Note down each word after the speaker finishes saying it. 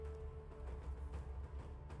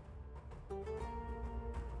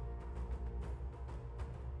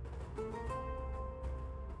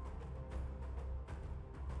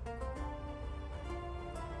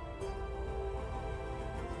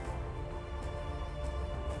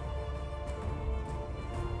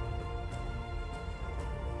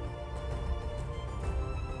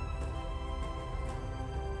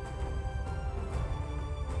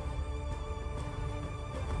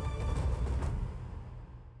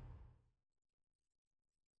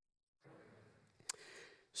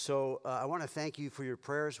So I want to thank you for your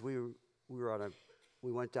prayers. We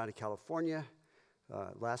went down to California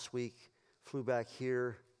last week, flew back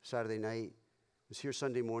here Saturday night, was here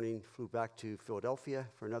Sunday morning, flew back to Philadelphia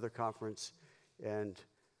for another conference, and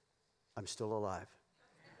I'm still alive.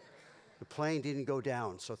 The plane didn't go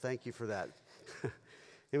down, so thank you for that.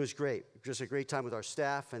 It was great. Just a great time with our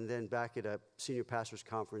staff, and then back at a senior pastors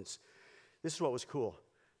conference. This is what was cool.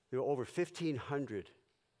 There were over 1,500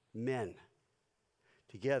 men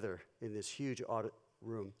together in this huge audit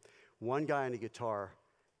room. One guy on the guitar,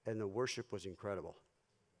 and the worship was incredible.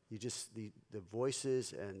 You just, the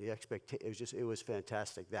voices and the expectation, it was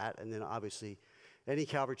fantastic. That, and then obviously, any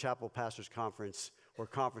Calvary Chapel Pastors Conference or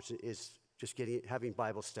conference is just having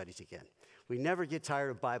Bible studies again. We never get tired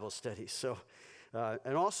of Bible studies. So,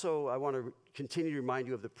 and also, I want to continue to remind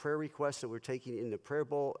you of the prayer requests that we're taking in the prayer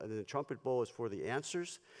bowl, and then the trumpet bowl is for the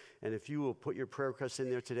answers. And if you will put your prayer requests in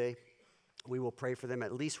there today, we will pray for them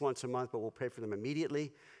at least once a month, but we'll pray for them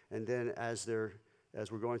immediately. And then as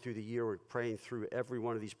we're going through the year, we're praying through every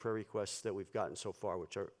one of these prayer requests that we've gotten so far,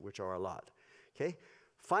 which are a lot. Okay?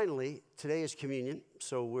 Finally, today is communion,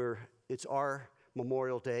 so it's our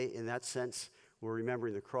Memorial Day in that sense. We're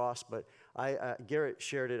remembering the cross, but Garrett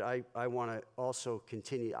shared it. I want to also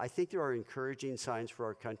continue. I think there are encouraging signs for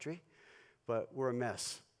our country, but we're a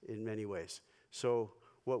mess in many ways. So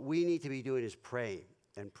what we need to be doing is praying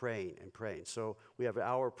and praying and praying. So we have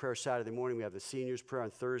our prayer Saturday morning. We have the seniors prayer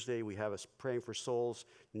on Thursday. We have us praying for souls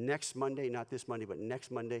next Monday, not this Monday, but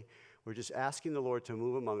next Monday. We're just asking the Lord to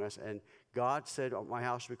move among us. And God said, my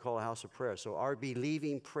house should be called a house of prayer. So our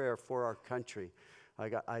believing prayer for our country, I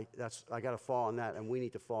got to fall on that, and we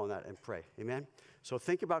need to fall on that and pray. Amen? So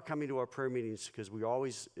think about coming to our prayer meetings, because we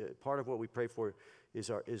always, part of what we pray for is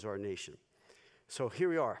our nation. So here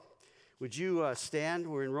we are. Would you stand?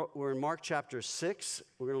 We're in Mark chapter 6.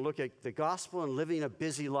 We're going to look at the gospel and living a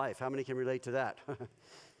busy life. How many can relate to that?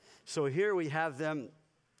 So here we have them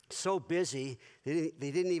so busy, they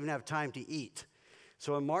didn't even have time to eat.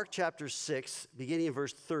 So in Mark chapter 6, beginning in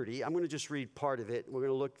verse 30, I'm going to just read part of it. We're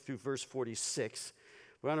going to look through verse 46.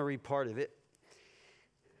 We're going to read part of it.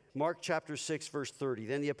 Mark chapter 6, verse 30.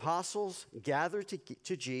 Then the apostles gathered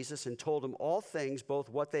to Jesus and told him all things, both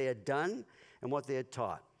what they had done and what they had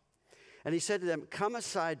taught. And he said to them, "Come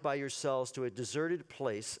aside by yourselves to a deserted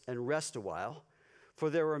place and rest a while,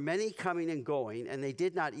 for there were many coming and going, and they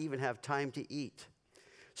did not even have time to eat."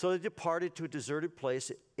 So they departed to a deserted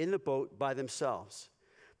place in the boat by themselves.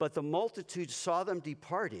 But the multitude saw them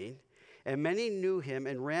departing, and many knew him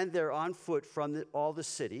and ran there on foot from all the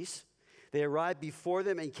cities. They arrived before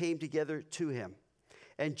them and came together to him.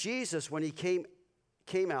 And Jesus, when he came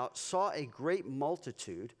out, saw a great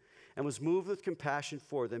multitude and was moved with compassion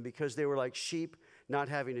for them, because they were like sheep not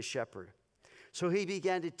having a shepherd. So he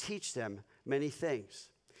began to teach them many things.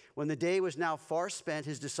 When the day was now far spent,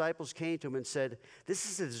 his disciples came to him and said, "This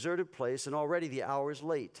is a deserted place, and already the hour is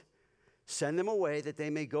late. Send them away that they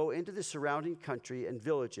may go into the surrounding country and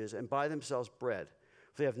villages and buy themselves bread,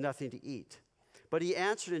 for they have nothing to eat." But he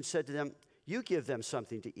answered and said to them, "You give them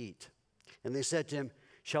something to eat." And they said to him,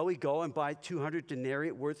 "Shall we go and buy 200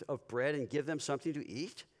 denarii worth of bread and give them something to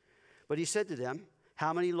eat?" But he said to them,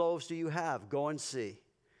 "How many loaves do you have? Go and see."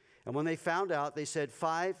 And when they found out, they said,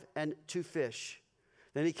 5 and 2 fish.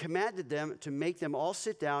 Then he commanded them to make them all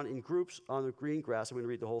sit down in groups on the green grass. I'm going to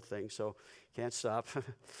read the whole thing, so can't stop.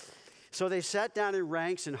 So they sat down in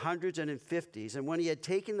ranks in hundreds and in 50s. And when he had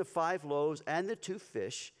taken the 5 loaves and the 2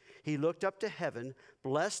 fish, he looked up to heaven,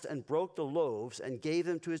 blessed and broke the loaves, and gave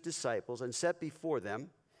them to his disciples and set before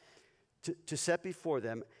them, to set before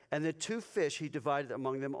them. And the 2 fish he divided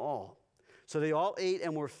among them all. So they all ate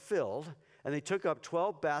and were filled, and they took up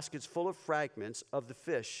 12 baskets full of fragments of the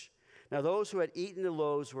fish. Now those who had eaten the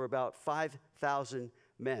loaves were about 5,000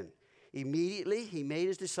 men. Immediately he made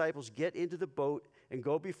his disciples get into the boat and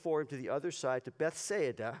go before him to the other side, to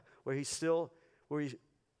Bethsaida,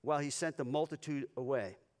 while he sent the multitude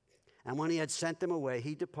away. And when he had sent them away,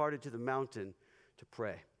 he departed to the mountain to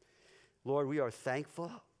pray. Lord, we are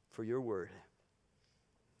thankful for your word.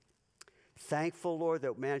 Thankful, Lord,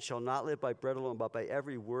 that man shall not live by bread alone, but by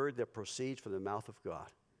every word that proceeds from the mouth of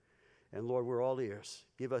God. And Lord, we're all ears.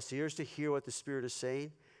 Give us ears to hear what the Spirit is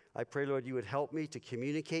saying. I pray, Lord, you would help me to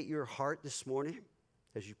communicate your heart this morning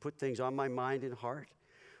as you put things on my mind and heart.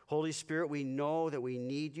 Holy Spirit, we know that we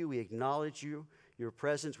need you. We acknowledge you, your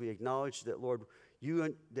presence. We acknowledge that, Lord,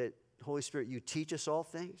 that Holy Spirit, you teach us all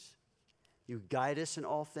things. You guide us in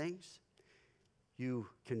all things. You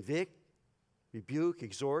convict, rebuke,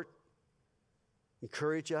 exhort,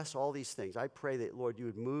 encourage us, all these things. I pray that, Lord, you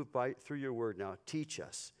would move through your word now. Teach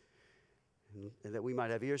us, and that we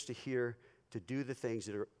might have ears to hear to do the things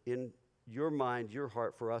that are in your mind, your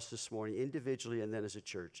heart for us this morning, individually and then as a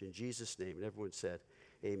church. In Jesus' name. And everyone said,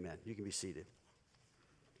 amen. You can be seated.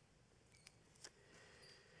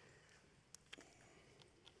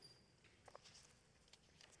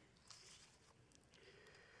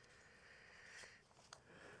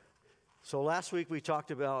 So last week we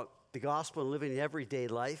talked about the gospel and living an everyday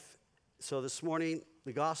life. So this morning,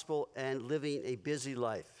 the gospel and living a busy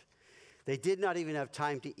life. They did not even have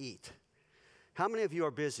time to eat. How many of you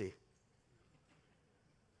are busy?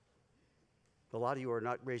 A lot of you are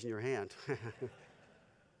not raising your hand.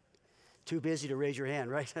 Too busy to raise your hand,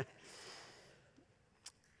 right?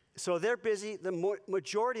 So they're busy. The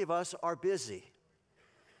majority of us are busy.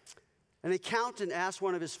 An accountant asked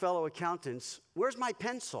one of his fellow accountants, "Where's my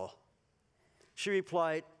pencil?" She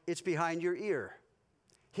replied, "It's behind your ear."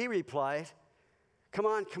 He replied, come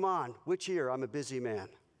on, which ear? I'm a busy man."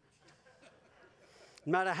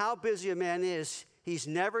 No matter how busy a man is, he's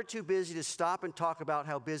never too busy to stop and talk about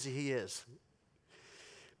how busy he is.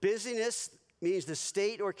 Busyness means the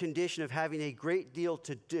state or condition of having a great deal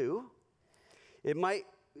to do. It might,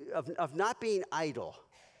 of not being idle.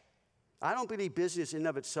 I don't believe busyness in and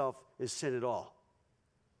of itself is sin at all.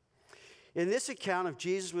 In this account of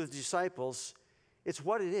Jesus with his disciples, it's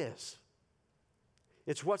what it is.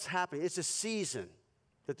 It's what's happening. It's a season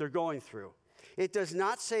that they're going through. It does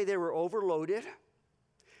not say they were overloaded.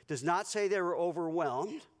 It does not say they were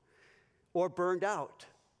overwhelmed or burned out.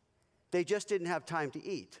 They just didn't have time to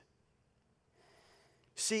eat.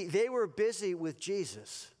 See, they were busy with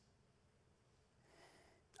Jesus,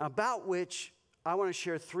 about which I want to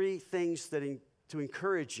share three things to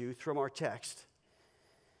encourage you from our text.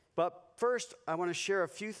 But first, I want to share a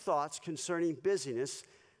few thoughts concerning busyness.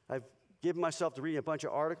 I've given myself to reading a bunch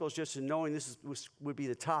of articles just in knowing this would be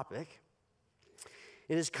the topic.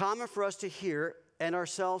 It is common for us to hear and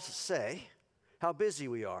ourselves say how busy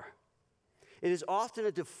we are. It is often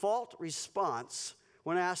a default response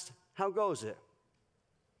when asked, how goes it?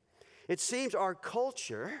 It seems our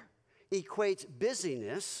culture equates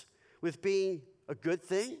busyness with being a good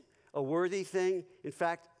thing, a worthy thing, in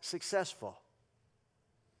fact, successful.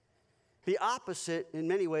 The opposite, in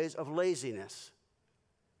many ways, of laziness.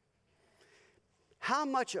 How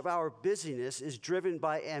much of our busyness is driven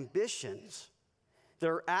by ambitions that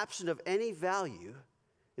are absent of any value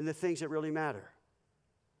in the things that really matter?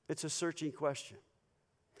 It's a searching question.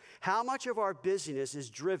 How much of our busyness is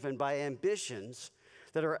driven by ambitions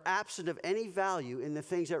that are absent of any value in the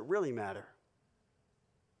things that really matter?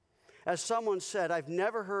 As someone said, I've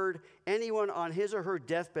never heard anyone on his or her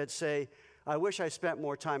deathbed say, I wish I spent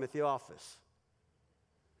more time at the office.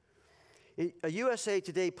 A USA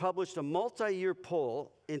Today published a multi-year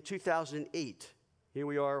poll in 2008. Here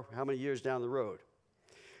we are, how many years down the road?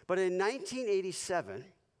 But in 1987,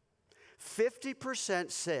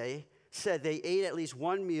 50% said they ate at least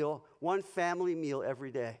one family meal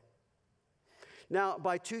every day. Now,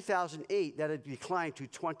 by 2008, that had declined to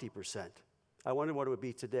 20%. I wonder what it would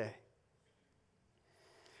be today.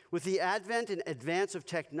 With the advent and advance of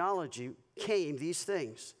technology came these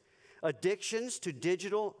things: addictions to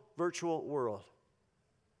digital, virtual world.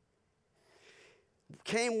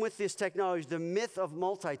 Came with this technology the myth of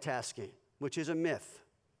multitasking, which is a myth.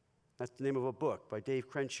 That's the name of a book by Dave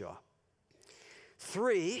Crenshaw.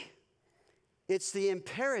 3, it's the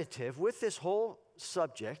imperative with this whole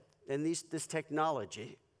subject and this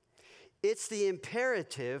technology. It's the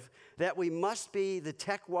imperative that we must be the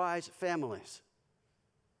tech-wise families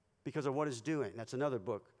because of what it's doing. That's another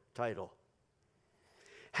book title.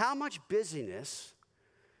 How much busyness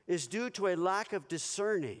is due to a lack of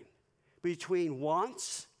discerning between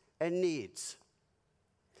wants and needs,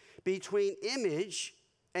 between image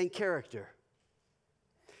and character,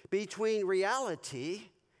 between reality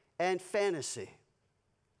and fantasy,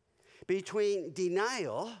 between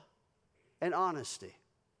denial and honesty?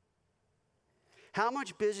 How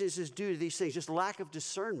much busyness is due to these things? Just lack of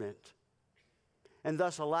discernment, and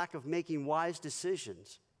thus a lack of making wise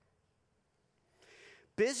decisions.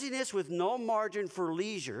 Busyness with no margin for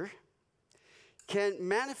leisure can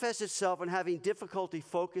manifest itself in having difficulty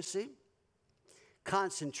focusing,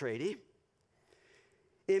 concentrating,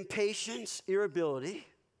 impatience, irritability,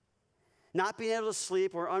 not being able to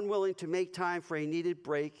sleep, or unwilling to make time for a needed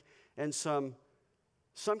break and some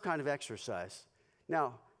kind of exercise.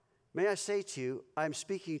 Now, may I say to you, I'm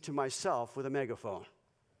speaking to myself with a megaphone.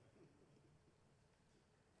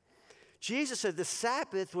 Jesus said the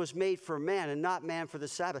Sabbath was made for man and not man for the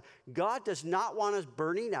Sabbath. God does not want us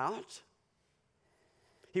burning out.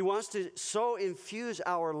 He wants to so infuse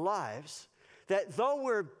our lives that though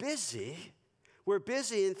we're busy, We're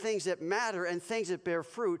busy in things that matter and things that bear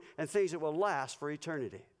fruit and things that will last for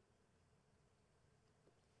eternity.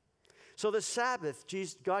 So the Sabbath,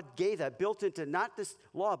 God gave that, built into not this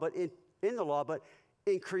law, but in the law, but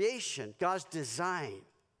in creation. God's design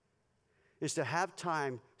is to have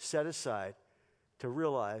time set aside to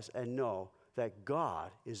realize and know that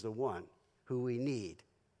God is the one who we need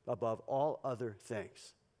above all other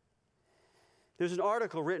things. There's an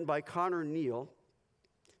article written by Connor Neal,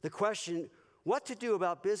 the question, what to do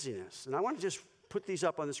about busyness? And I want to just put these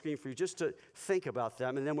up on the screen for you just to think about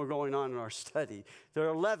them, and then we're going on in our study. There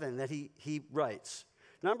are 11 that he writes.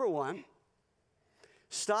 Number 1,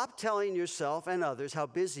 stop telling yourself and others how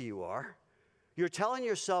busy you are. You're telling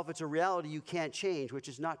yourself it's a reality you can't change, which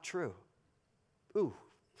is not true. Ooh.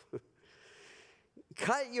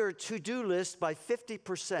 Cut your to-do list by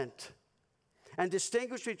 50% and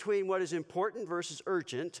distinguish between what is important versus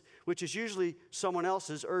urgent, which is usually someone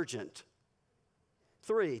else's urgent.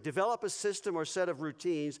 3, develop a system or set of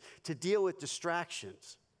routines to deal with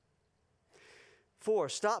distractions. 4,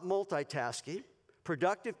 stop multitasking.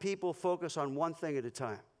 Productive people focus on one thing at a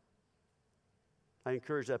time. I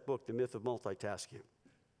encourage that book, The Myth of Multitasking.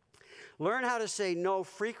 Learn how to say no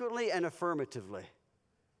frequently and affirmatively.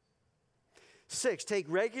 6, take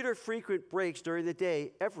regular, frequent breaks during the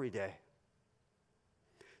day, every day.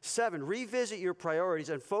 7, revisit your priorities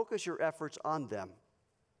and focus your efforts on them.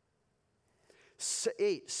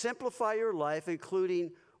 8, simplify your life,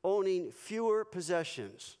 including owning fewer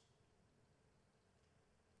possessions.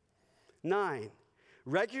 9,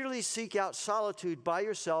 regularly seek out solitude by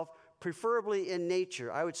yourself, preferably in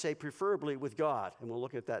nature. I would say preferably with God, and we'll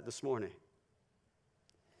look at that this morning.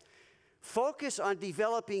 Focus on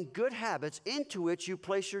developing good habits into which you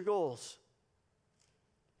place your goals.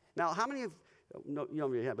 Now, how many of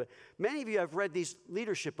you, but many of you have read these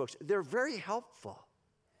leadership books. They're very helpful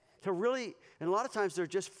to really, and a lot of times they're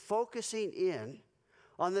just focusing in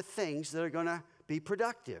on the things that are going to be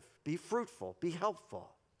productive, be fruitful, be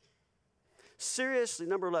helpful. Seriously,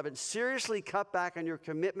 number 11, seriously cut back on your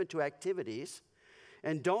commitment to activities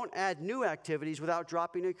and don't add new activities without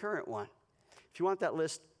dropping a current one. If you want that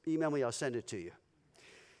list, email me, I'll send it to you.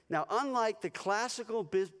 Now, unlike the classical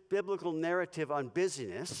biblical narrative on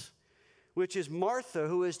busyness, which is Martha,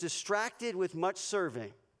 who is distracted with much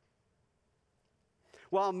serving,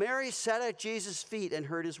 while Mary sat at Jesus' feet and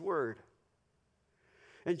heard his word.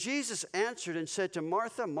 And Jesus answered and said to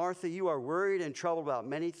Martha, Martha, you are worried and troubled about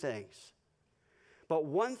many things. But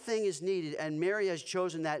one thing is needed, and Mary has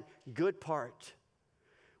chosen that good part,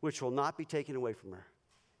 which will not be taken away from her.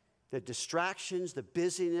 The distractions, the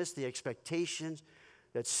busyness, the expectations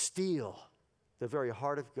that steal the very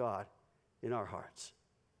heart of God in our hearts.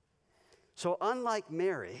 So unlike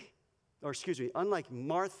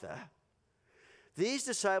Martha, these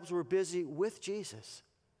disciples were busy with Jesus.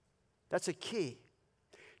 That's a key.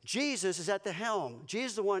 Jesus is at the helm.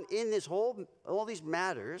 Jesus is the one in this all these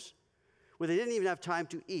matters where they didn't even have time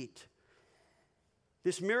to eat.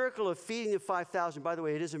 This miracle of feeding the 5,000, by the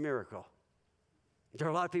way, it is a miracle. There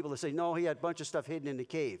are a lot of people that say, no, he had a bunch of stuff hidden in the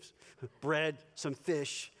caves. Bread, some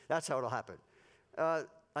fish, that's how it'll happen.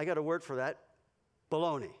 I got a word for that,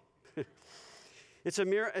 baloney. It's a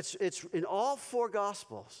miracle. It's in all 4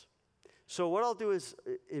 Gospels. So what I'll do is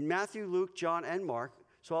in Matthew, Luke, John, and Mark,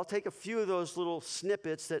 so I'll take a few of those little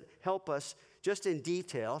snippets that help us just in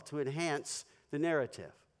detail to enhance the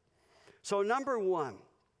narrative. So number 1,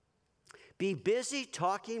 be busy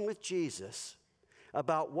talking with Jesus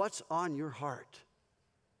about what's on your heart.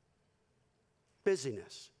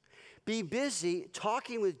 Busyness. Be busy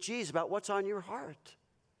talking with Jesus about what's on your heart.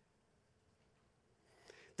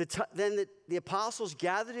 Then the apostles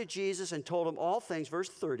gathered to Jesus and told him all things, verse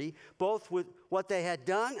 30, both with what they had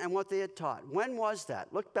done and what they had taught. When was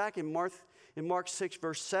that? Look back in Mark 6,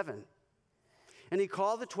 verse 7. And he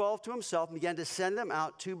called the 12 to himself and began to send them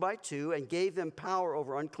out 2 by 2 and gave them power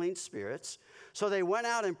over unclean spirits. So they went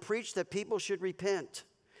out and preached that people should repent.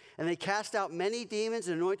 And they cast out many demons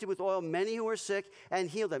and anointed with oil many who were sick and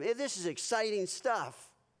healed them. This is exciting stuff.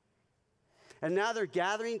 And now they're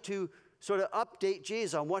gathering to sort of update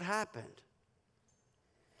Jesus on what happened.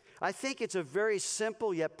 I think it's a very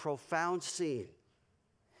simple yet profound scene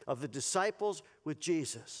of the disciples with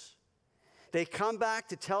Jesus. They come back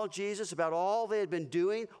to tell Jesus about all they had been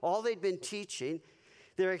doing, all they'd been teaching.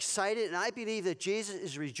 They're excited, and I believe that Jesus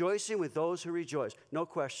is rejoicing with those who rejoice. No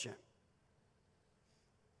question.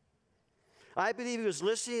 I believe he was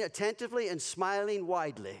listening attentively and smiling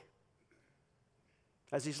widely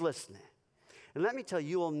as he's listening. And let me tell you,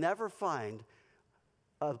 you will never find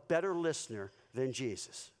a better listener than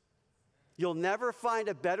Jesus. You'll never find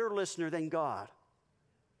a better listener than God.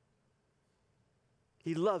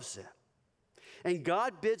 He loves it. And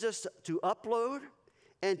God bids us to upload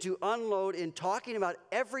and to unload in talking about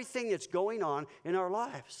everything that's going on in our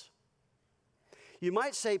lives. You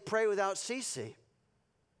might say pray without ceasing.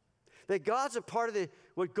 That God's a part of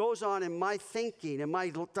what goes on in my thinking and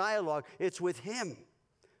my dialogue. It's with Him,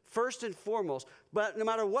 first and foremost. But no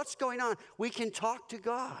matter what's going on, we can talk to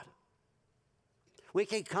God. We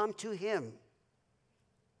can come to Him.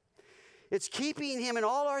 It's keeping Him in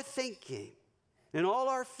all our thinking, in all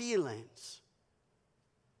our feelings,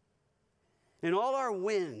 in all our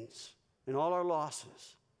wins, in all our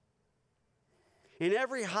losses, in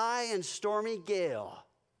every high and stormy gale,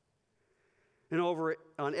 and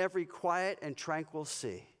on every quiet and tranquil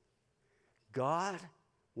sea. God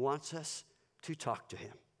wants us to talk to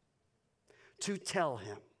Him, to tell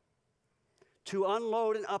Him, to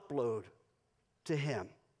unload and upload to Him.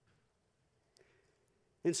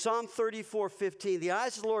 In Psalm 34:15, the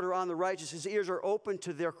eyes of the Lord are on the righteous. His ears are open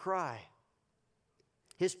to their cry.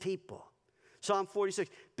 His people. Psalm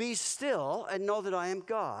 46, be still and know that I am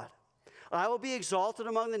God. I will be exalted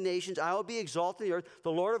among the nations. I will be exalted in the earth.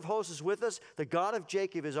 The Lord of hosts is with us. The God of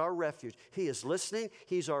Jacob is our refuge. He is listening.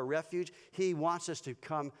 He's our refuge. He wants us to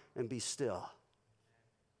come and be still.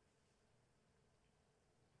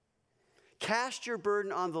 Cast your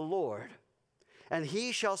burden on the Lord, and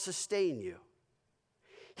He shall sustain you.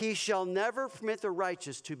 He shall never permit the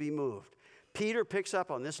righteous to be moved. Peter picks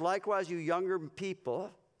up on this. Likewise, you younger people,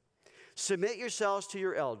 submit yourselves to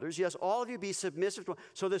your elders. Yes, all of you be submissive to one.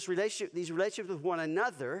 So these relationships with one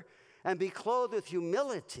another, and be clothed with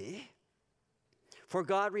humility. For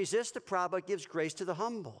God resists the proud, but gives grace to the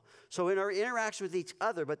humble. So in our interaction with each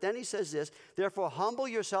other, but then he says this, therefore humble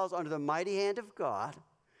yourselves under the mighty hand of God,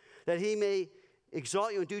 that He may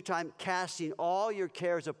exalt you in due time, casting all your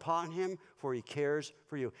cares upon Him, for He cares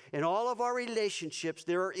for you. In all of our relationships,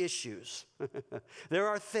 there are issues. There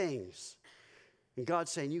are things. And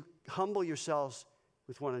God's saying, you humble yourselves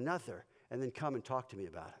with one another, and then come and talk to me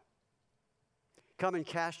about it. Come and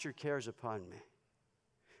cast your cares upon me.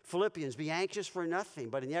 Philippians, be anxious for nothing,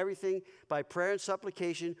 but in everything, by prayer and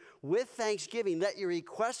supplication, with thanksgiving, let your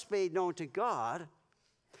requests be made known to God,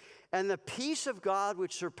 and the peace of God,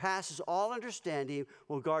 which surpasses all understanding,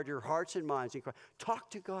 will guard your hearts and minds in Christ. Talk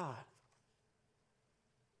to God.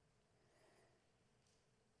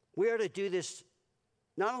 We are to do this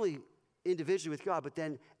not only individually with God, but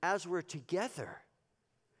then as we're together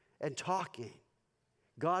and talking,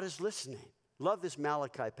 God is listening. Love this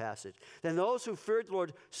Malachi passage. Then those who feared the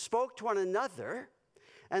Lord spoke to one another,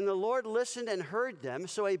 and the Lord listened and heard them.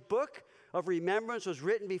 So a book of remembrance was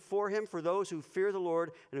written before Him for those who fear the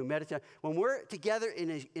Lord and who meditate. When we're together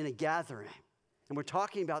in a gathering and we're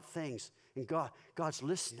talking about things, and God's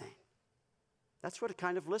listening. That's what a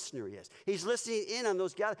kind of listener He is. He's listening in on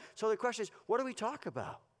those gatherings. So the question is, what do we talk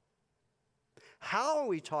about? How are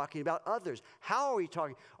we talking about others? How are we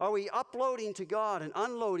talking? Are we uploading to God and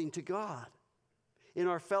unloading to God in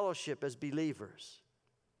our fellowship as believers?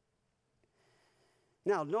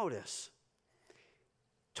 Now, notice,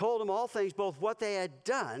 told them all things, both what they had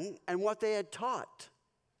done and what they had taught.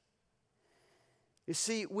 You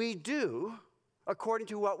see, we do according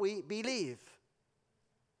to what we believe.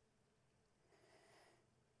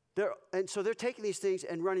 And so they're taking these things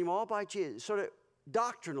and running them all by Jesus, sort of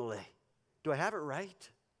doctrinally. Do I have it right?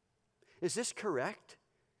 Is this correct?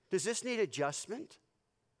 Does this need adjustment?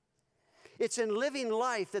 It's in living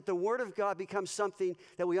life that the Word of God becomes something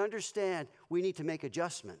that we understand we need to make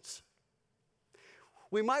adjustments.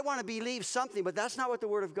 We might want to believe something, but that's not what the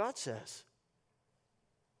Word of God says.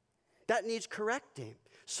 That needs correcting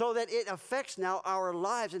so that it affects now our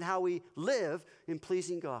lives and how we live in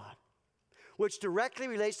pleasing God, which directly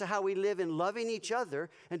relates to how we live in loving each other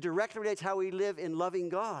and directly relates to how we live in loving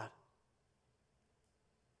God.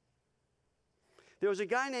 There was a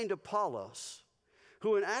guy named Apollos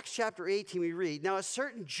who in Acts chapter 18 we read, now a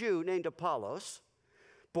certain Jew named Apollos,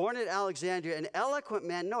 born at Alexandria, an eloquent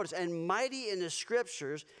man, notice, and mighty in the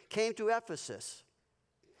scriptures, came to Ephesus.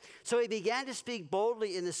 So he began to speak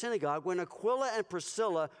boldly in the synagogue. When Aquila and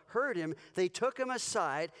Priscilla heard him, they took him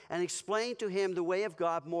aside and explained to him the way of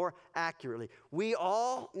God more accurately. We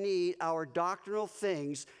all need our doctrinal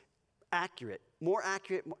things accurate, more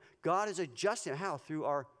accurate. God is adjusting. How? Through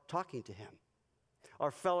our talking to Him,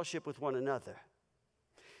 our fellowship with one another.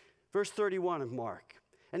 Verse 31 of Mark.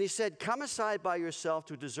 And he said, come aside by yourself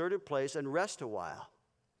to a deserted place and rest a while.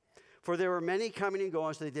 For there were many coming and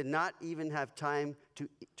going, so they did not even have time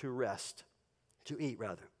to rest, to eat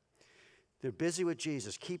rather. They're busy with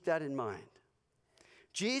Jesus. Keep that in mind.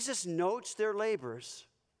 Jesus notes their labors.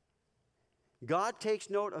 God takes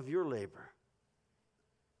note of your labor.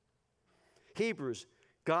 Hebrews,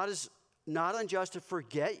 God is not unjust to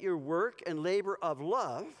forget your work and labor of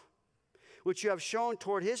love, which you have shown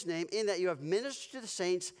toward his name, in that you have ministered to the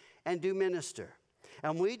saints and do minister.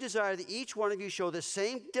 And we desire that each one of you show the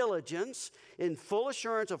same diligence in full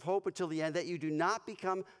assurance of hope until the end, that you do not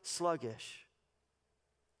become sluggish,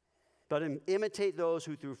 but imitate those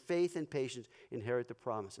who through faith and patience inherit the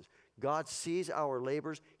promises. God sees our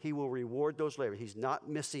labors. He will reward those labors. He's not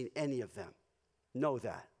missing any of them. Know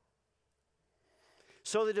that.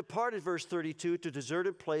 So they departed, verse 32, to a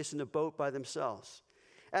deserted place in the boat by themselves.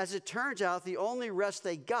 As it turns out, the only rest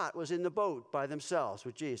they got was in the boat by themselves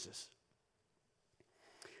with Jesus.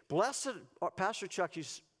 Blessed, Pastor Chuck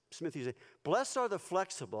Smith used to say, blessed are the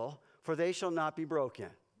flexible, for they shall not be broken.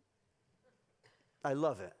 I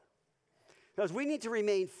love it. Because we need to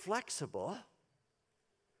remain flexible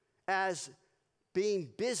as being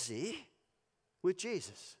busy with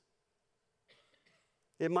Jesus.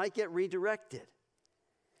 It might get redirected.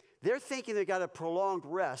 They're thinking they got a prolonged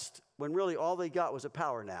rest when really all they got was a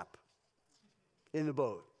power nap in the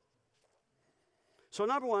boat. So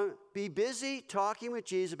number one, be busy talking with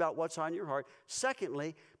Jesus about what's on your heart.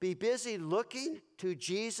 Secondly, be busy looking to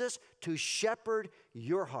Jesus to shepherd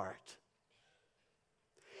your heart.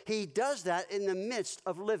 He does that in the midst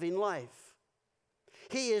of living life.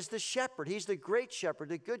 He is the shepherd. He's the great shepherd,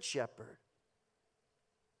 the good shepherd.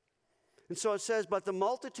 And so it says, but the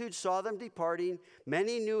multitude saw them departing.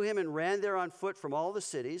 Many knew him and ran there on foot from all the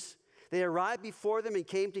cities. They arrived before them and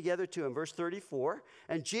came together to him. Verse 34,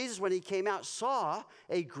 and Jesus, when he came out, saw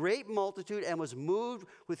a great multitude and was moved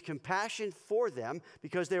with compassion for them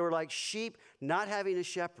because they were like sheep not having a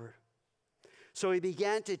shepherd. So he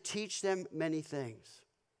began to teach them many things.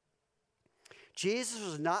 Jesus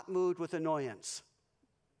was not moved with annoyance.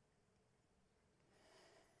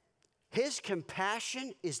 His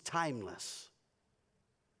compassion is timeless.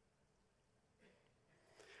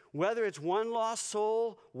 Whether it's one lost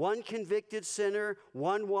soul, one convicted sinner,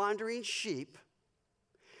 one wandering sheep,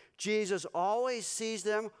 Jesus always sees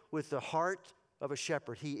them with the heart of a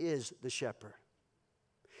shepherd. He is the shepherd.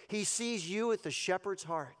 He sees you with the shepherd's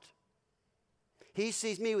heart. He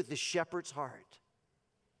sees me with the shepherd's heart.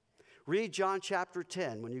 Read John chapter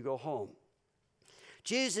 10 when you go home.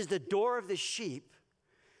 Jesus is the door of the sheep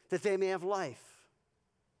that they may have life.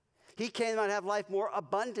 He came out to have life more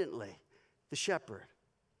abundantly, the shepherd.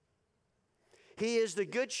 He is the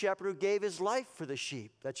good shepherd who gave his life for the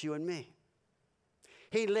sheep. That's you and me.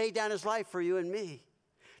 He laid down his life for you and me.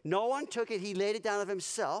 No one took it. He laid it down of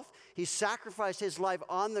himself. He sacrificed his life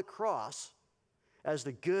on the cross as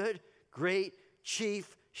the good, great,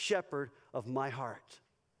 chief shepherd of my heart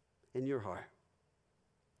and your heart.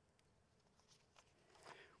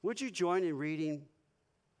 Would you join in reading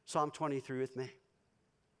Psalm 23 with me?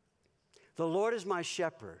 The Lord is my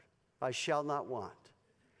shepherd, I shall not want.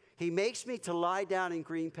 He makes me to lie down in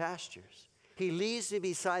green pastures. He leads me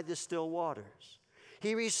beside the still waters.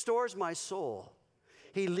 He restores my soul.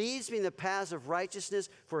 He leads me in the paths of righteousness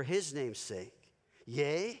for his name's sake.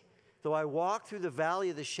 Yea, though I walk through the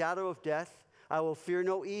valley of the shadow of death, I will fear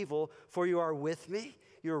no evil, for you are with me.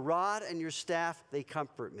 Your rod and your staff, they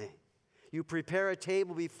comfort me. You prepare a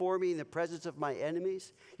table before me in the presence of my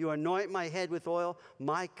enemies. You anoint my head with oil.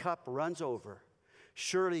 My cup runs over.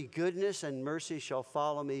 Surely goodness and mercy shall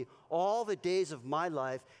follow me all the days of my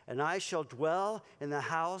life, and I shall dwell in the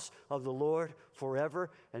house of the Lord forever.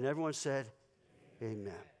 And everyone said,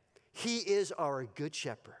 Amen. He is our good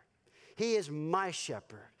shepherd. He is my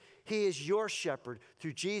shepherd. He is your shepherd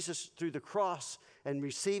through Jesus, through the cross, and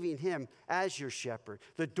receiving him as your shepherd,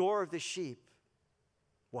 the door of the sheep.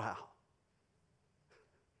 Wow.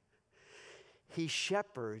 He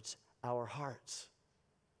shepherds our hearts.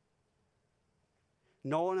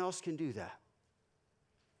 No one else can do that.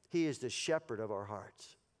 He is the shepherd of our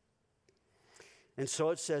hearts. And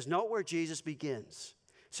so it says, note where Jesus begins.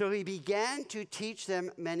 So he began to teach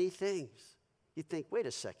them many things. You think, wait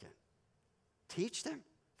a second. Teach them?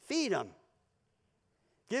 Feed them.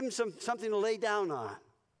 Give them something to lay down on.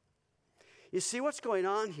 You see what's going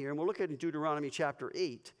on here, and we'll look at it in Deuteronomy chapter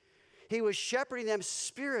 8. He was shepherding them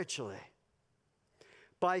spiritually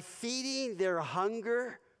by feeding their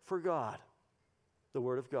hunger for God, the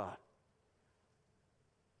Word of God.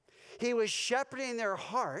 He was shepherding their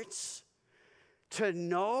hearts to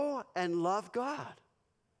know and love God.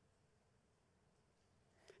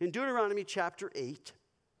 In Deuteronomy chapter 8,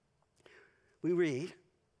 we read,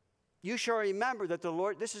 you shall remember that the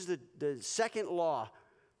Lord, this is the second law,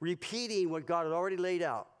 repeating what God had already laid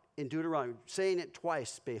out in Deuteronomy, saying it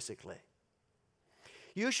twice basically.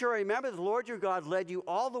 You shall remember the Lord your God led you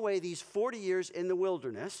all the way these 40 years in the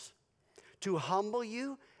wilderness to humble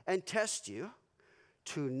you and test you,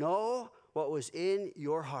 to know what was in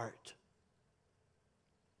your heart,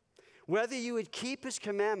 whether you would keep his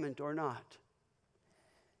commandment or not.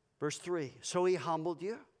 Verse 3, so he humbled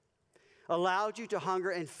you, allowed you to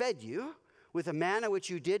hunger, and fed you with a manna which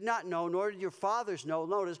you did not know, nor did your fathers know.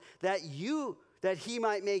 Notice, that he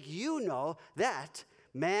might make you know that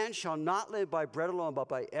man shall not live by bread alone, but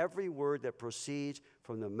by every word that proceeds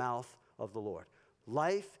from the mouth of the Lord.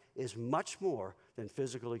 Life is much more than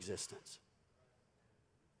physical existence.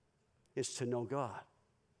 It's to know God.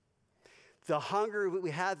 The hunger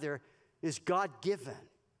we have there is God-given,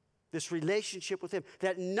 this relationship with him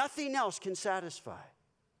that nothing else can satisfy.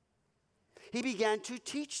 He began to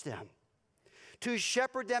teach them, to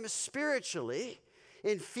shepherd them spiritually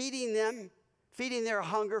in feeding their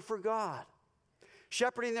hunger for God,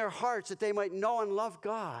 shepherding their hearts that they might know and love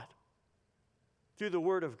God through the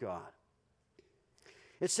Word of God.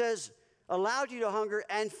 It says, allowed you to hunger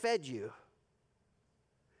and fed you.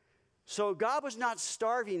 So God was not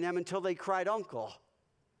starving them until they cried uncle,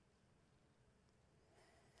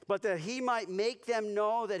 but that he might make them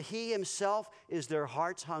know that he himself is their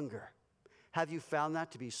heart's hunger. Have you found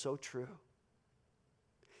that to be so true?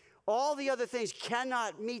 All the other things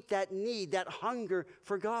cannot meet that need, that hunger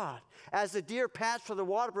for God. As the deer pants for the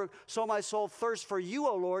water brook, so my soul thirsts for you,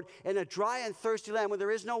 O Lord, in a dry and thirsty land where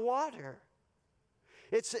there is no water.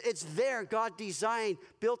 It's there, God designed,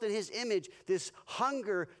 built in his image, this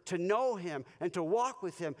hunger to know him and to walk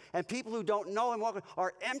with him. And people who don't know him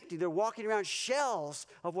are empty. They're walking around shells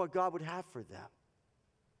of what God would have for them.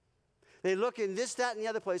 They look in this, that, and the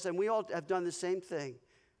other place, and we all have done the same thing.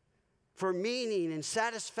 For meaning and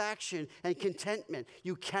satisfaction and contentment,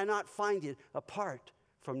 you cannot find it apart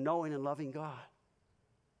from knowing and loving God.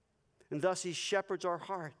 And thus he shepherds our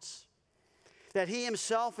hearts, that he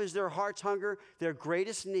himself is their heart's hunger, their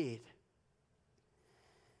greatest need.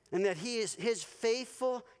 And that his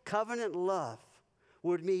faithful covenant love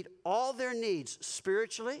would meet all their needs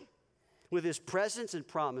spiritually with his presence and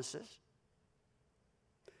promises,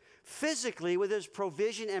 physically with his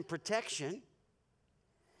provision and protection,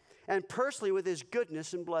 and personally with his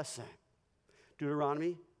goodness and blessing.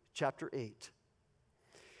 Deuteronomy chapter 8.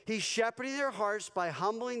 He's shepherding their hearts by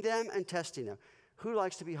humbling them and testing them. Who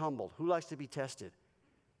likes to be humbled? Who likes to be tested?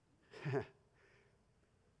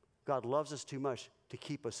 God loves us too much to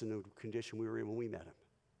keep us in the condition we were in when we met him.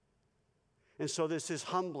 And so this is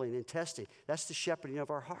humbling and testing. That's the shepherding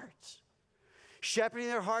of our hearts. Shepherding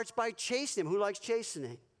their hearts by chastening them. Who likes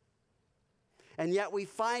chastening? And yet we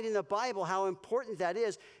find in the Bible how important that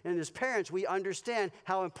is. And as parents, we understand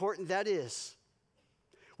how important that is.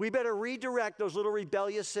 We better redirect those little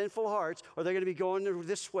rebellious, sinful hearts, or they're going to be going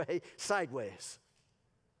this way, sideways.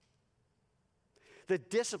 The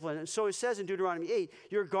discipline. And so it says in Deuteronomy 8,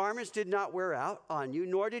 your garments did not wear out on you,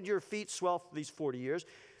 nor did your feet swell for these 40 years,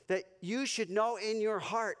 that you should know in your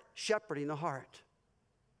heart, shepherding the heart,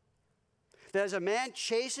 that as a man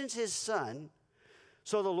chastens his son,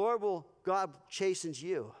 so the Lord God chastens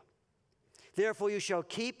you. Therefore you shall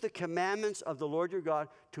keep the commandments of the Lord your God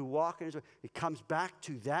to walk in his way. It comes back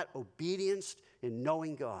to that obedience in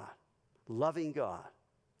knowing God, loving God.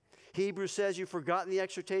 Hebrews says, you've forgotten the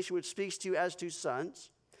exhortation which speaks to you as to sons.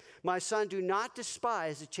 My son, do not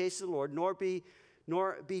despise the chastening of the Lord,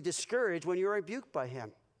 nor be discouraged when you are rebuked by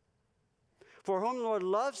him. For whom the Lord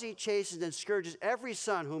loves, he chastens and scourges every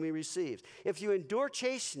son whom he receives. If you endure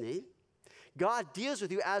chastening, God deals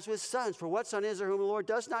with you as with sons. For what son is there whom the Lord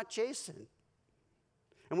does not chasten?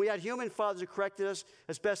 And we had human fathers who corrected us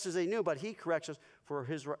as best as they knew, but he corrects us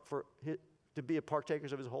to be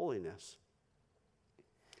partakers of his holiness.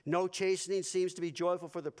 No chastening seems to be joyful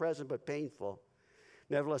for the present, but painful.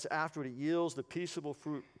 Nevertheless, afterward it yields the peaceable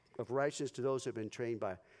fruit of righteousness to those who have been trained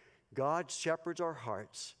by it. God shepherds our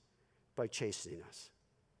hearts by chastening us.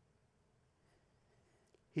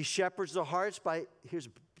 He shepherds the hearts by,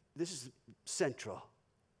 this is central.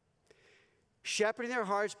 Shepherding their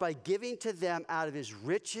hearts by giving to them out of his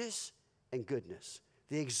riches and goodness,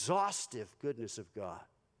 the exhaustive goodness of God.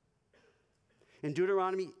 In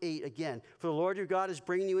Deuteronomy 8, again, for the Lord your God is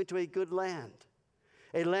bringing you into a good land,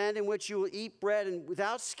 a land in which you will eat bread and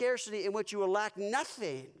without scarcity, in which you will lack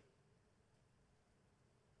nothing.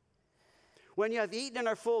 When you have eaten and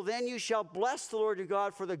are full, then you shall bless the Lord your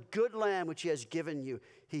God for the good land which he has given you.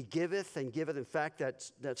 He giveth and giveth. In fact,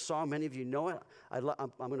 that song, many of you know it. I'm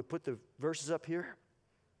going to put the verses up here.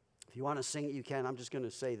 If you want to sing it, you can. I'm just going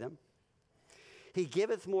to say them. He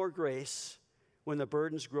giveth more grace when the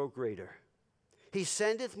burdens grow greater. He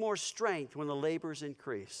sendeth more strength when the labors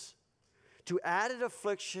increase. To added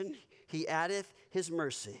affliction, he addeth his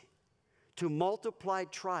mercy. To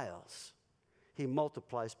multiplied trials, he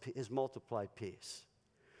multiplies his multiplied peace.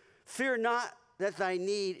 Fear not that thy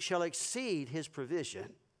need shall exceed his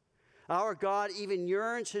provision. Our God even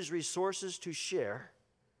yearns his resources to share.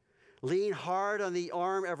 Lean hard on the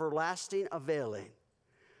arm everlasting availing.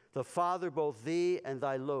 The Father both thee and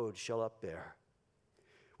thy load shall upbear.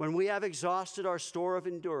 When we have exhausted our store of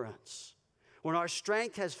endurance, when our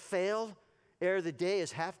strength has failed ere the day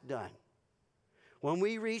is half done, when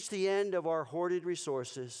we reach the end of our hoarded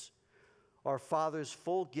resources, our Father's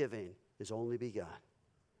full giving is only begun.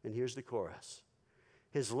 And here's the chorus.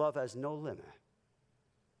 His love has no limit.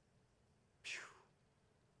 Phew.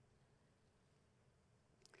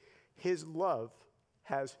 His love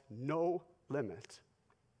has no limit.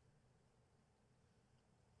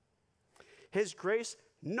 His grace,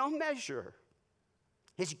 no measure.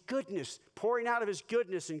 His goodness, pouring out of his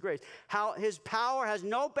goodness and grace. How his power has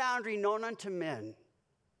no boundary known unto men.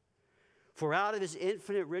 For out of his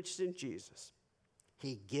infinite riches in Jesus,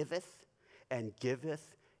 he giveth and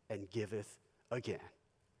giveth and giveth again.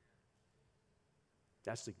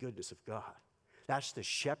 That's the goodness of God. That's the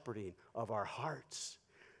shepherding of our hearts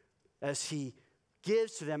as he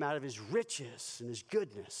gives to them out of his riches and his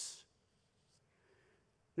goodness.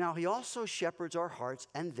 Now, he also shepherds our hearts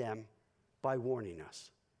and them by warning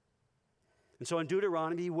us. And so in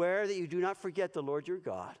Deuteronomy, beware that you do not forget the Lord your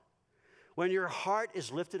God when your heart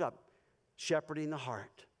is lifted up, shepherding the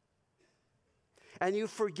heart. And you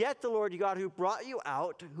forget the Lord your God who brought you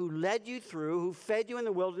out, who led you through, who fed you in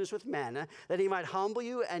the wilderness with manna, that he might humble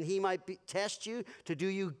you and he might test you to do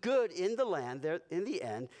you good in the land there in the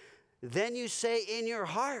end. Then you say in your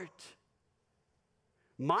heart,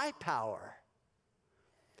 my power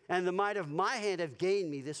and the might of my hand have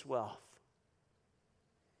gained me this wealth.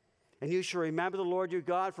 And you shall remember the Lord your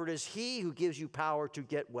God, for it is he who gives you power to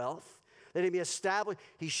get wealth, that he may establish.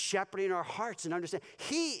 He's shepherding our hearts and understand.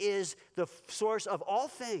 He is the source of all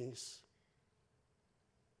things.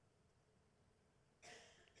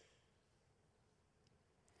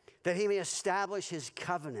 That he may establish his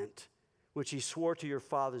covenant, which he swore to your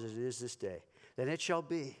fathers as it is this day. Then it shall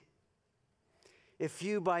be, if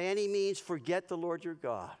you by any means forget the Lord your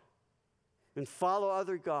God, and follow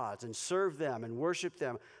other gods, and serve them, and worship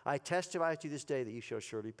them, I testify to you this day that you shall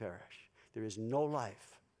surely perish. There is no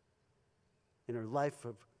life in a life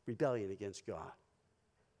of rebellion against God.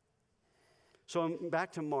 So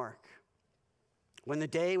back to Mark. When the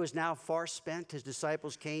day was now far spent, his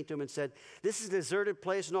disciples came to him and said, this is a deserted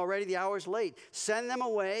place and already the hour is late. Send them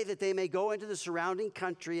away that they may go into the surrounding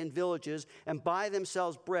country and villages and buy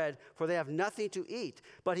themselves bread, for they have nothing to eat.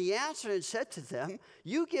 But he answered and said to them,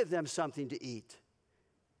 you give them something to eat.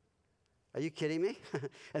 Are you kidding me?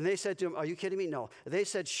 And they said to him, are you kidding me? No. They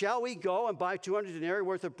said, shall we go and buy 200 denarii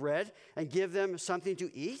worth of bread and give them something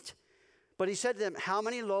to eat? But he said to them, how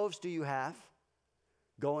many loaves do you have?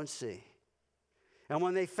 Go and see. And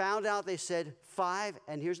when they found out, they said, 5,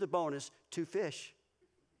 and here's the bonus, 2 fish.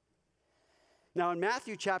 Now in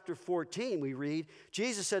Matthew chapter 14, we read,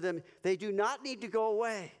 Jesus said to them, they do not need to go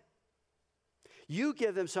away. You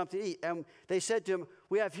give them something to eat. And they said to him,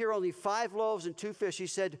 we have here only 5 loaves and 2 fish. He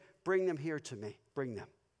said, bring them here to me. Bring them.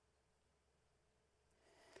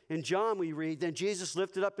 In John we read, then Jesus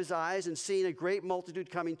lifted up his eyes and seeing a great multitude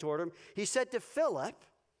coming toward him, he said to Philip,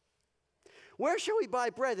 where shall we buy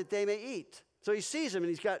bread that they may eat? So he sees him, and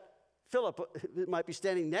he's got Philip, who might be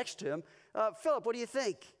standing next to him. Philip, what do you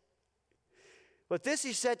think? But this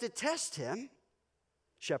he said to test him,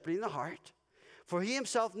 shepherding the heart, for he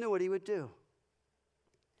himself knew what he would do.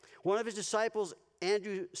 One of his disciples,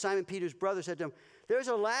 Andrew, Simon Peter's brother, said to him, there's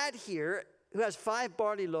a lad here who has 5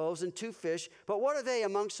 barley loaves and 2 fish, but what are they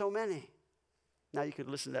among so many? Now you could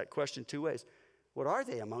listen to that question 2 ways. What are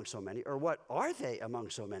they among so many? Or what are they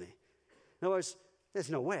among so many? In other words, there's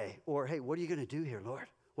no way. Or, hey, what are you going to do here, Lord?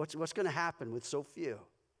 What's going to happen with so few?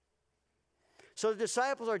 So the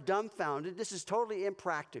disciples are dumbfounded. This is totally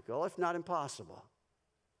impractical, if not impossible.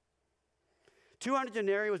 200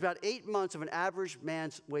 denarii was about 8 months of an average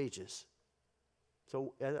man's wages.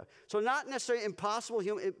 So not necessarily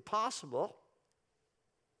impossible,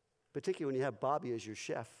 particularly when you have Bobby as your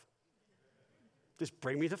chef. Just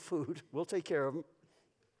bring me the food. We'll take care of him.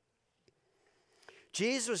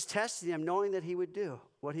 Jesus was testing them, knowing that he would do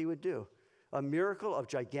what he would do, a miracle of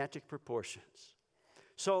gigantic proportions.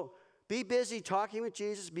 So be busy talking with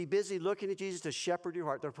Jesus. Be busy looking at Jesus to shepherd your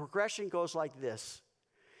heart. The progression goes like this.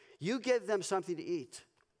 You give them something to eat.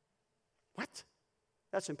 What?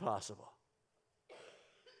 That's impossible.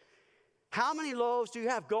 How many loaves do you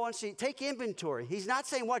have? Go and see. Take inventory. He's not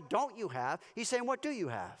saying what don't you have. He's saying what do you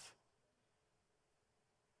have?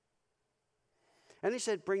 And he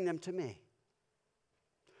said, bring them to me.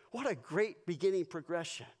 What a great beginning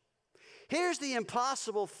progression. Here's the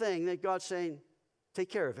impossible thing that God's saying, take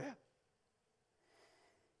care of it.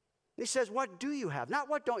 He says, what do you have? Not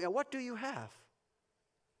what don't you have, what do you have?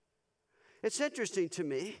 It's interesting to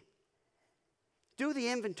me. Do the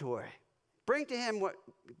inventory. Bring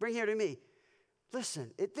here to me.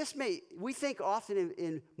 Listen, we think often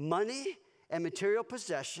in money and material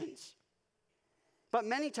possessions, but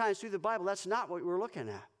many times through the Bible, that's not what we're looking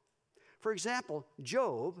at. For example,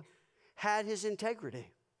 Job had his integrity.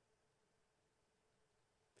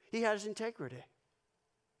 He had his integrity.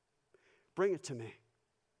 Bring it to me.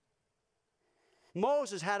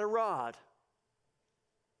 Moses had a rod.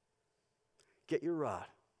 Get your rod.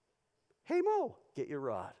 Hey, Mo, get your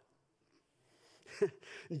rod.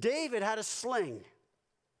 David had a sling.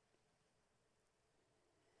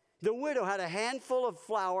 The widow had a handful of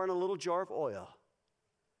flour and a little jar of oil.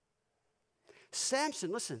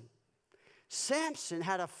 Samson, listen, Samson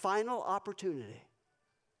had a final opportunity.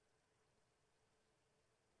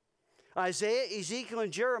 Isaiah, Ezekiel,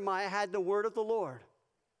 and Jeremiah had the word of the Lord.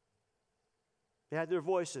 They had their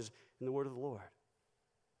voices in the word of the Lord.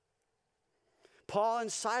 Paul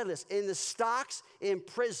and Silas in the stocks,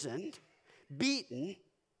 imprisoned, beaten.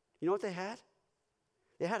 You know what they had?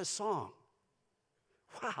 They had a song.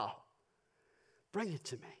 Wow. Bring it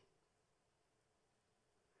to me.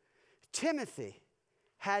 Timothy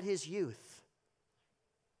had his youth.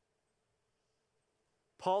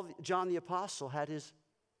 John the Apostle had his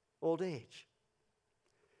old age.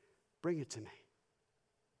 Bring it to me.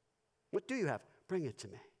 What do you have? Bring it to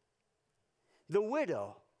me. The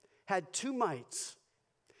widow had 2 mites.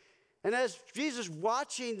 And as Jesus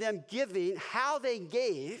watching them giving, how they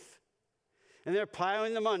gave, and they're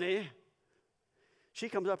piling the money, she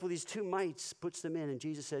comes up with these 2 mites, puts them in, and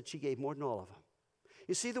Jesus said she gave more than all of them.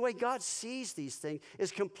 You see, the way God sees these things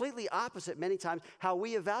is completely opposite many times how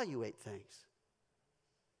we evaluate things.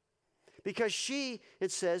 Because she,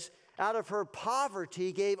 it says, out of her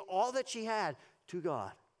poverty gave all that she had to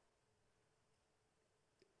God.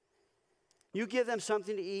 You give them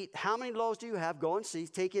something to eat. How many loaves do you have? Go and see.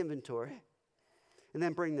 Take inventory. And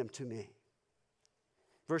then bring them to me.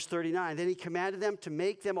 Verse 39, then he commanded them to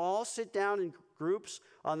make them all sit down in groups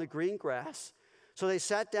on the green grass. So they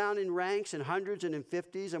sat down in ranks, in hundreds and in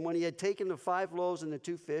 50s. And when he had taken the 5 loaves and the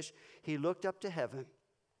 2 fish, he looked up to heaven,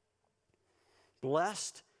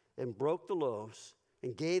 blessed and broke the loaves,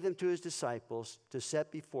 and gave them to his disciples to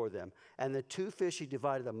set before them. And the 2 fish he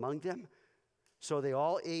divided among them. So they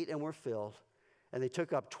all ate and were filled, and they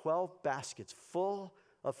took up 12 baskets full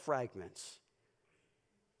of fragments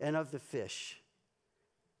and of the fish.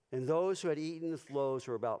 And those who had eaten the loaves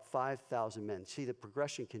were about 5,000 men. See, the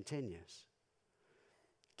progression continues.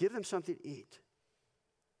 Give them something to eat.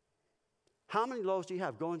 How many loaves do you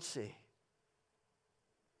have? Go and see.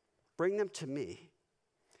 Bring them to me.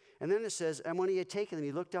 And then it says, and when he had taken them,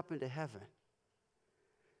 he looked up into heaven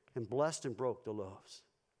and blessed and broke the loaves.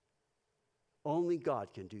 Only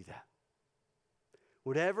God can do that.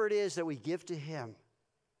 Whatever it is that we give to him,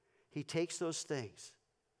 he takes those things,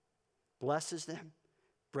 blesses them,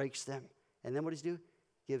 breaks them, and then what does he do?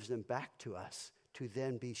 Gives them back to us to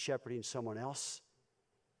then be shepherding someone else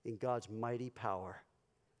in God's mighty power,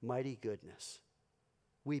 mighty goodness.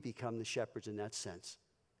 We become the shepherds in that sense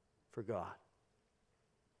for God.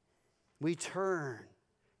 We turn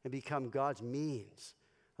and become God's means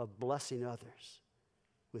of blessing others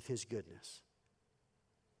with his goodness.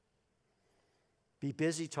 Be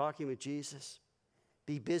busy talking with Jesus.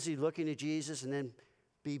 Be busy looking at Jesus, and then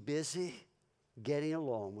be busy getting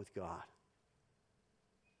along with God.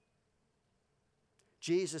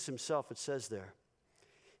 Jesus himself, it says there,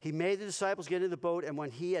 he made the disciples get into the boat, and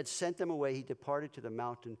when he had sent them away, he departed to the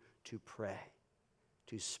mountain to pray,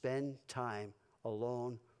 to spend time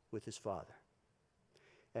alone with his Father.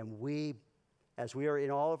 And we, as we are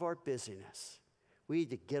in all of our busyness, we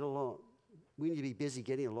need to get alone. We need to be busy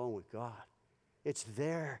getting along with God. It's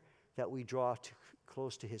there that we draw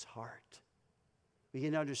close to his heart. We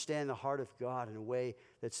can understand the heart of God in a way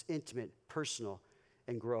that's intimate, personal,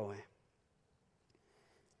 and growing.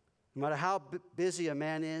 No matter how busy a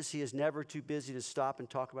man is, he is never too busy to stop and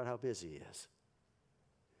talk about how busy he is.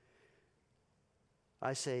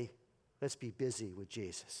 I say, let's be busy with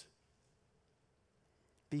Jesus.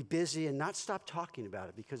 Be busy and not stop talking about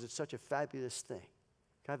it because it's such a fabulous thing.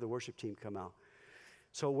 Can I have the worship team come out?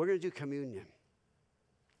 So we're going to do communion.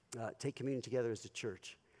 Take communion together as the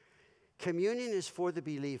church. Communion is for the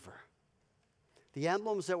believer. The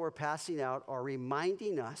emblems that we're passing out are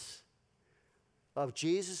reminding us of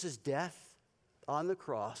Jesus' death on the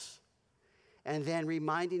cross, and then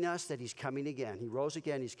reminding us that he's coming again. He rose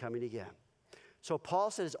again, he's coming again. So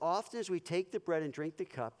Paul said, as often as we take the bread and drink the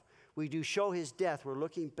cup, we do show his death. We're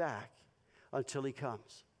looking back until he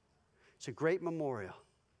comes. It's a great memorial.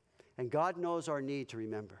 And God knows our need to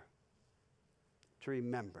remember. To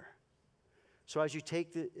remember. So as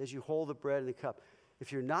you hold the bread and the cup,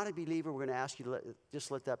 if you're not a believer, we're going to ask you to just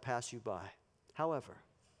let that pass you by. However,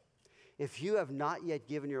 if you have not yet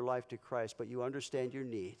given your life to Christ, but you understand your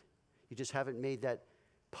need, you just haven't made that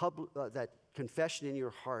that confession in your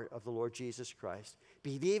heart of the Lord Jesus Christ,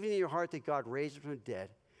 believing in your heart that God raised him from the dead,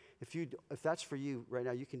 if that's for you right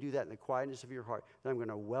now, you can do that in the quietness of your heart, then I'm going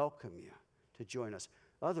to welcome you to join us.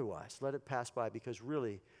 Otherwise, let it pass by, because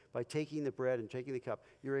really, by taking the bread and taking the cup,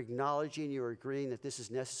 you're acknowledging, you're agreeing that this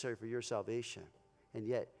is necessary for your salvation. And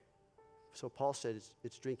yet, so Paul said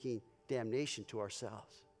it's drinking damnation to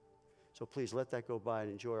ourselves. So please let that go by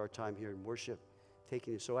and enjoy our time here in worship.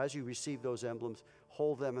 So as you receive those emblems,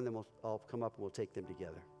 hold them, and then I'll come up and we'll take them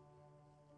together.